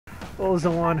What was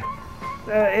the one?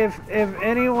 If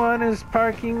anyone is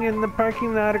parking in the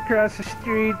parking lot across the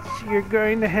street, you're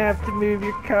going to have to move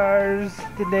your cars.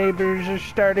 The neighbors are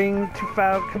starting to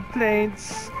file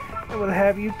complaints and will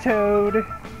have you towed.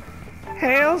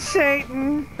 Hail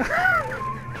Satan!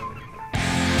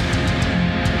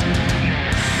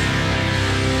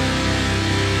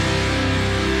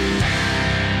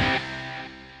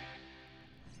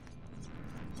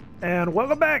 And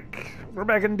welcome back! We're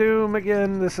back in Doom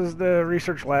again. This is the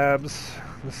research labs.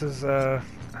 This is,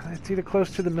 it's either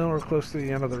close to the middle or close to the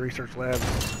end of the research labs.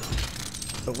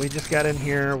 But we just got in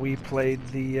here. We played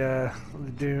the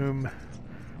Doom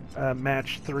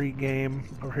Match 3 game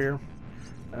over here.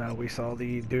 We saw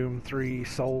the Doom 3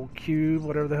 Soul Cube,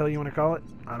 whatever the hell you want to call it.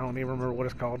 I don't even remember what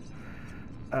it's called.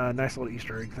 Nice little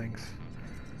Easter egg things.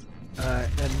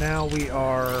 And now we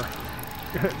are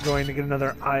going to get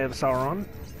another Eye of Sauron.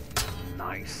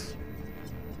 Nice.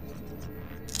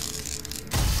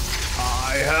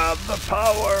 I have the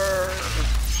power!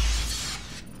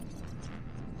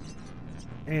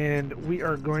 And we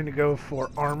are going to go for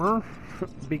armor,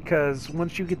 because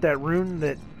once you get that rune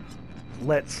that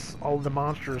lets all the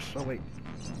monsters... Oh wait,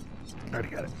 I already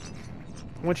got it.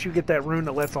 Once you get that rune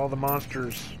that lets all the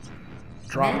monsters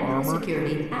drop armor,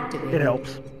 security activated. It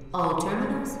helps. All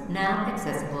terminals now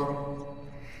accessible.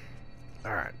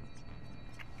 Alright.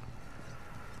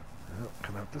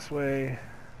 Come out this way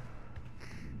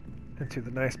into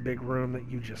the nice big room that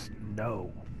you just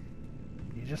know.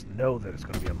 You just know that it's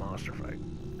going to be a monster fight.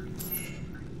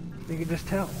 You can just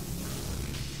tell.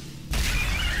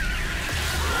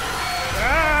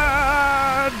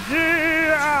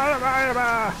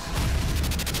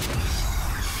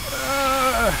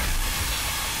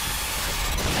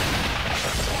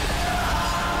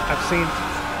 I've seen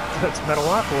that's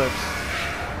Metalocalypse.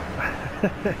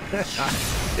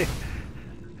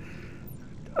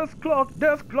 Death clock,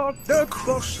 death clock, death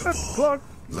clock, death clock.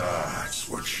 That's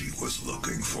what she was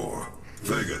looking for.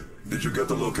 Vega, did you get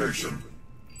the location?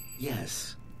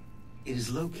 Yes. It is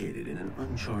located in an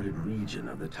uncharted region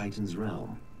of the Titan's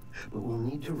realm, but we'll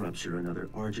need to rupture another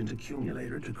Argent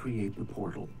accumulator to create the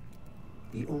portal.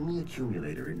 The only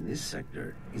accumulator in this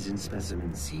sector is in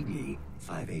specimen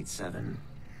CD-587.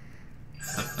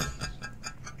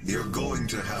 You're going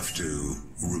to have to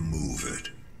remove it.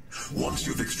 Once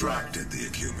you've extracted the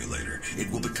accumulator, it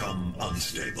will become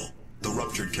unstable. The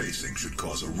ruptured casing should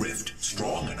cause a rift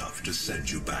strong enough to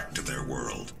send you back to their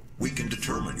world. We can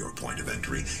determine your point of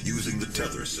entry using the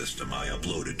tether system I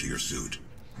uploaded to your suit.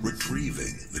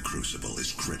 Retrieving the crucible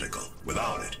is critical.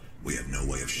 Without it, we have no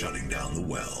way of shutting down the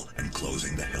well and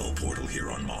closing the hell portal here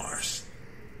on Mars.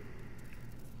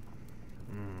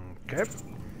 Okay.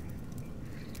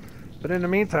 But in the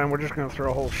meantime, we're just going to throw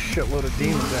a whole shitload of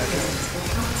demons at you.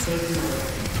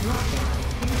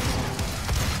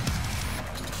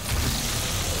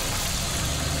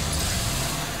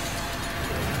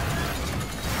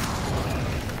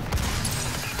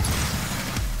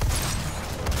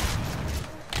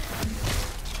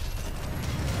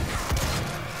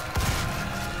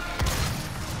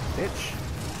 Bitch.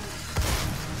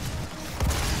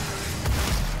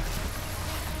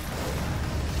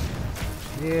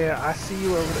 Yeah, I see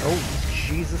you over there. Oh,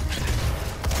 Jesus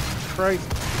Christ.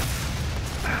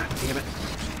 Ah, damn it.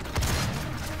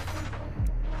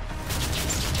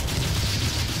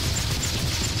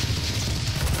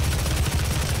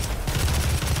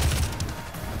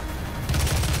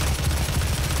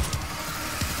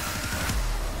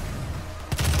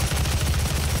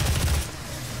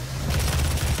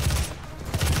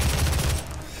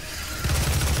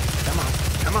 Come on,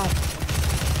 come on.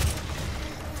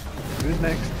 Who's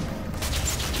next?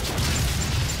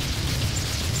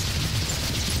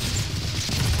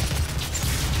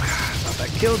 I thought that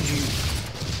killed you.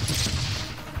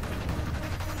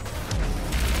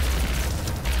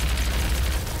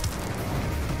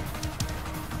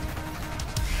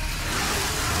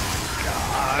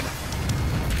 God.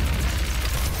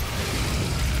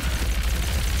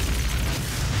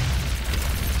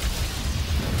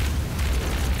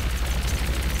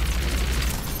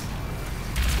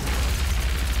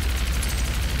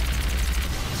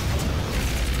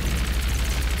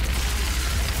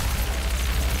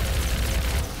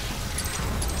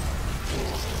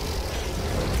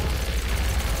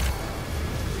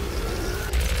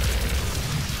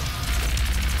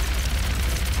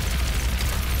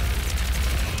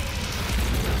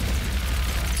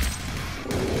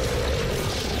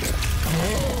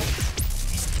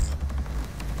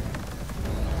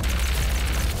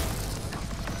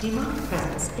 Demonic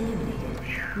presence eliminated.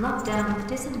 Lockdown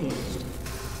disengaged.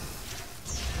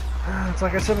 It's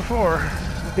like I said before,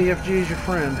 BFG is your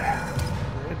friend.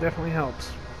 definitely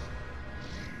helps.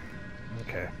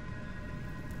 Okay.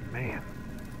 Man.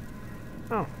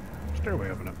 Oh,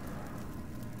 stairway open up.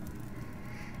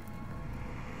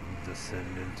 Descend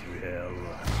into hell.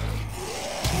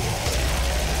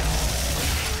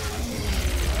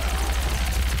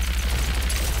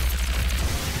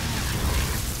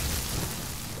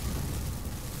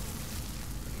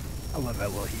 I love that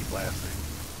little heat blast thing.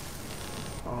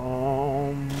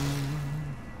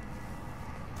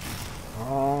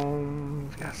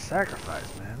 He's got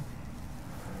sacrifice, man.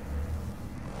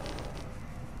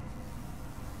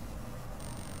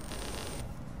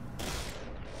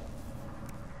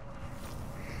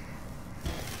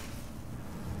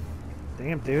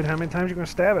 Damn, dude, how many times you gonna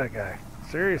stab that guy?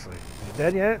 Seriously, is he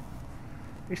dead yet?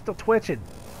 He's still twitching.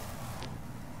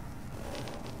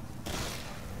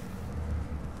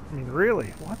 I mean, really?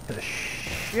 What the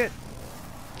shit?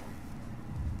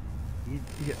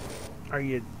 Are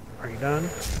you done?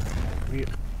 Okay,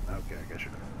 I guess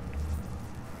you're done.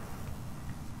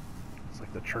 It's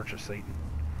like the Church of Satan.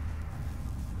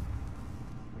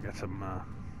 I got some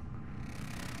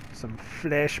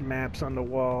flash maps on the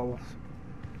walls.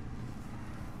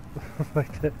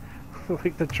 like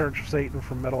the Church of Satan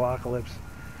from Metalocalypse.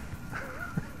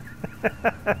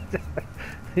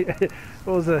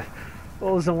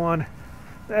 What was the one?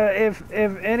 If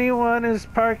anyone is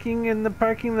parking in the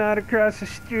parking lot across the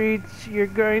street, you're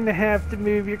going to have to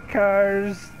move your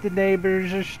cars. The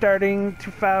neighbors are starting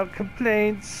to file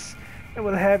complaints and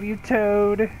will have you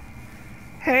towed.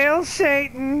 Hail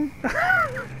Satan!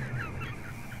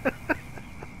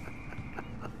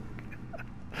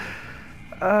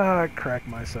 I cracked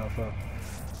myself up.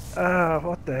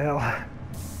 What the hell?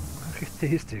 Look at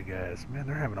these two guys. Man,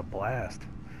 they're having a blast.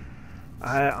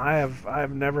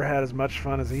 I've never had as much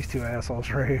fun as these two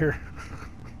assholes right here.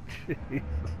 Jeez.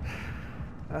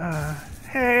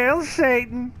 Hail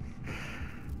Satan!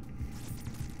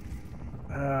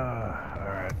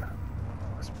 Alright. What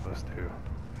am I supposed to do?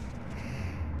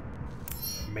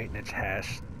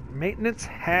 Maintenance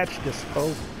hatch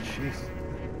disposal. Jeez.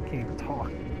 I can't even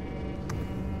talk.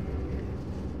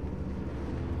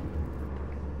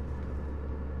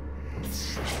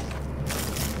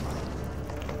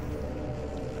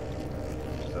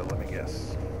 So let me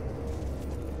guess.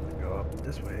 Go up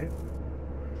this way.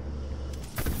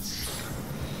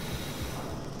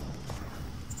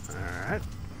 Alright.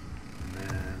 And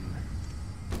then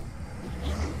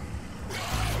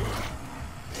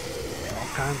all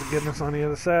kinds of goodness on the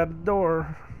other side of the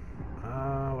door.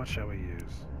 What shall we use?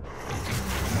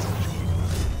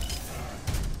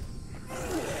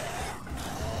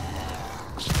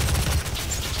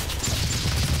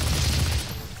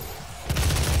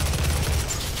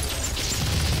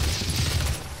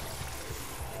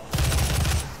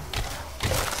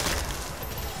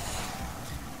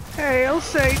 Hail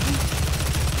Satan!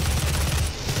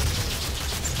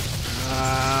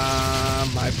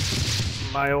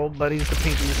 My old buddies, the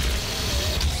Pinkies.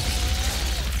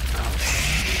 Oh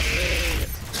shit!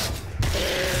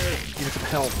 Give me some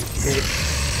help, idiot.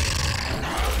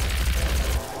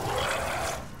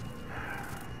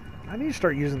 I need to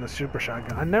start using the super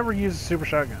shotgun. I never use the super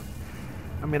shotgun.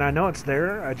 I mean, I know it's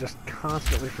there. I just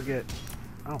constantly forget.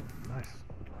 Oh, nice.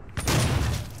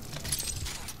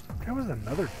 There was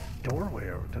another doorway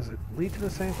over. Does it lead to the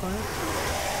same place?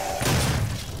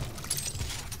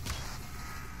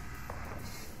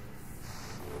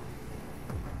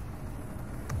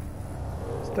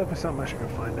 It's definitely something I should go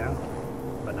find out,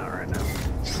 but not right now.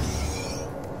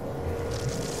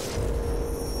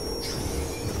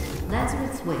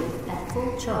 Lazarus Wave at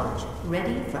full charge,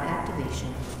 ready for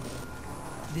activation.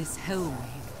 This hellwave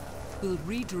will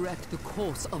redirect the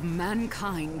course of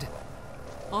mankind.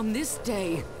 On this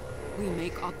day, we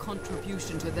make our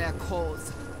contribution to their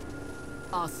cause.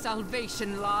 Our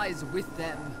salvation lies with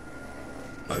them.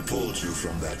 I pulled you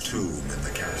from that tomb in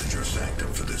the Cassinger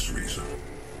Sanctum for this reason.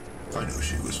 I knew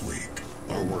she was weak.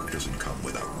 Our work doesn't come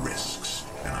without risks,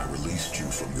 and I released you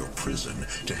from your prison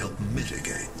to help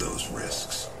mitigate those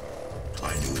risks.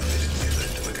 I knew that in the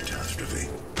event of a catastrophe,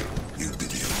 you'd be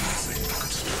the only thing that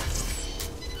could stop them.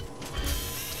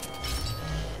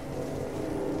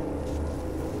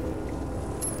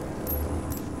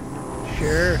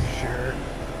 Sure.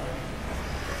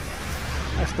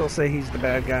 I still say he's the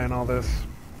bad guy in all this.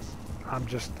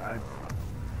 Just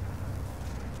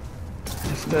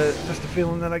a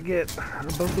feeling that I get. Are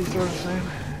both these doors the same?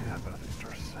 Yeah, both these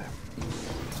doors the same.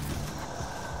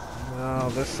 Oh,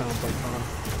 this sounds like fun.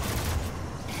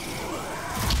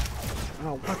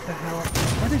 Oh, what the hell?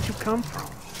 Where did you come from?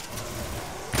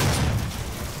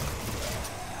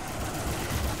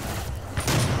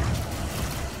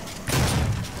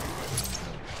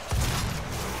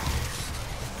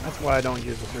 why I don't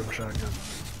use the super shotgun.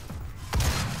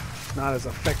 It's not as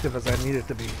effective as I need it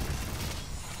to be.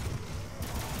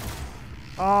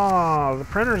 Oh, the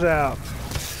printer's out.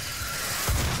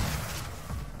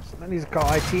 So I need to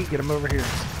call IT, get them over here.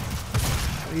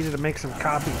 I needed to make some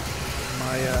copies of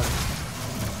my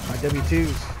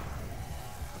W2s.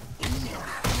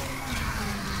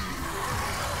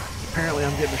 Apparently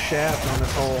I'm getting a shaft on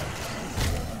this whole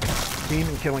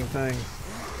demon killing thing.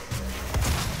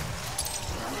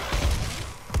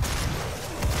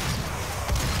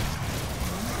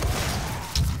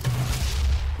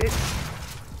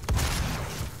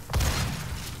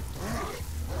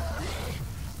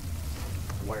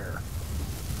 Where?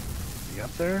 Is he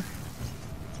up there?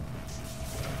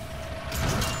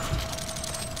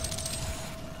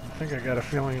 I think I got a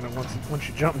feeling that once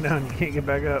you jump down, you can't get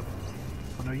back up.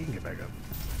 Oh no, you can get back up.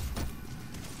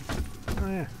 Oh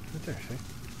yeah, right there, see?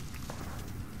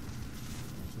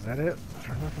 Is that it? Is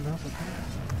there nothing else up here?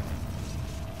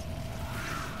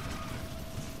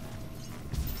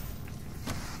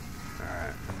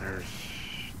 Alright, and there's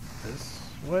this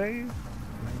way.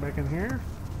 Back in here?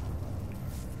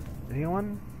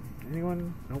 Anyone?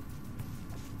 Anyone? Nope.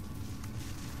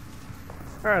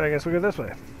 Alright, I guess we go this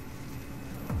way.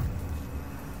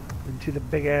 Into the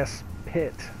big ass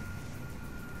pit.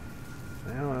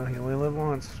 Well, you only live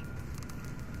once.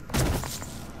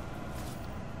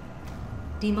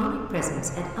 Demonic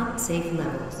presence at unsafe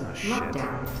levels. Oh, shit.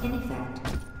 Lockdown in effect.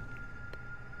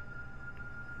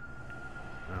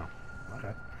 Oh,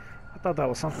 okay. I thought that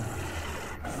was something.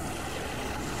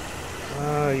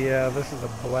 Oh yeah, this is a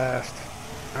blast.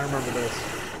 I remember this.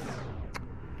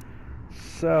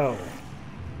 So.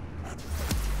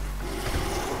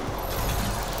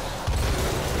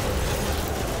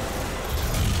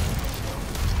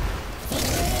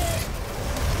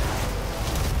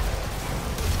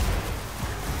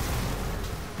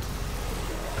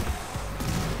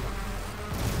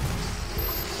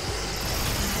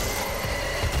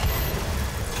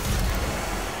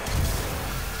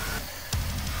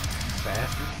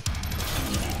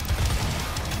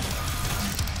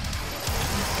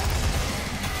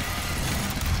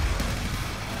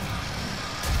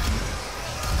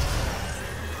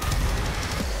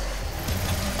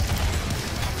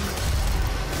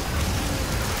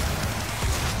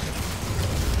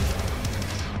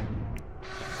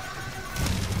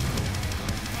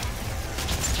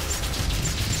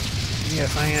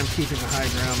 Yes, I am keeping the high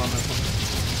ground on this one.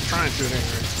 Trying to at any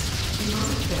rate.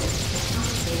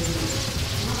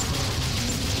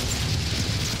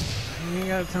 You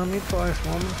gotta tell me twice,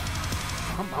 woman.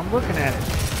 I'm looking at it.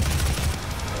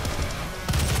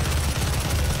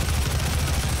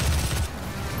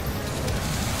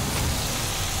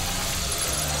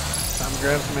 Time to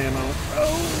grab some ammo.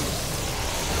 Oh!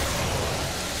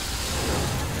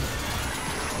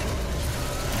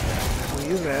 We'll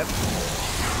use that.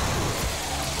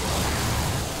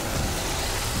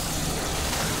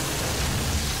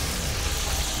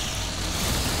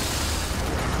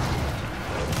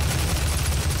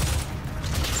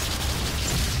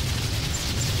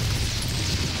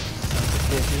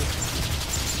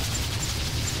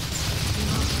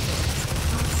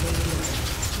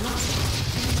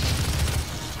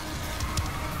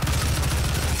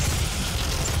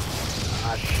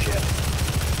 Ah, shit.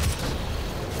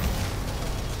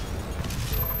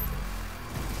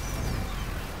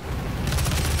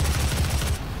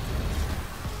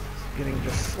 It's getting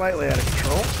just slightly out of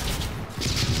control.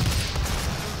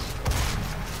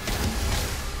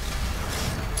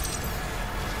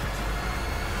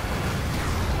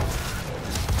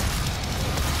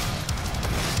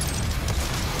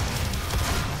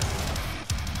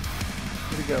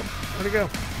 Where'd he go? Where'd he go?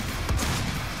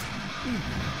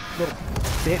 Little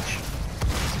bitch.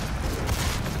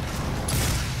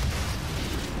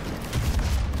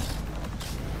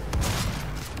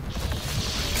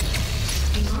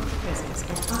 Demonic presence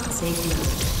at unsafe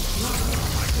levels. Oh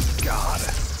my god.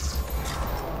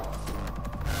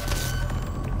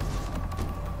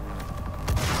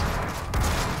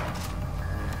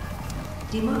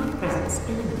 Demonic presence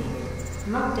eliminated.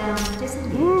 Lockdown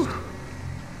disengaged. Woo.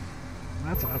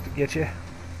 That's enough to get you.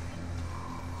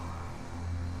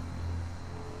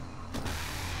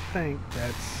 I think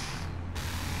that's...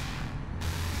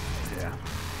 yeah.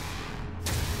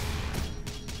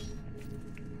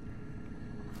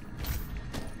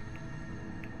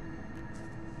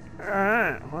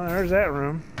 Alright, well there's that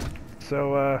room.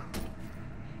 So,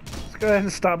 let's go ahead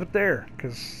and stop it there,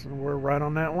 because we're right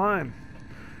on that line.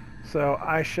 So,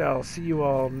 I shall see you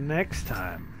all next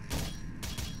time.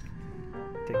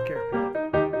 Take care.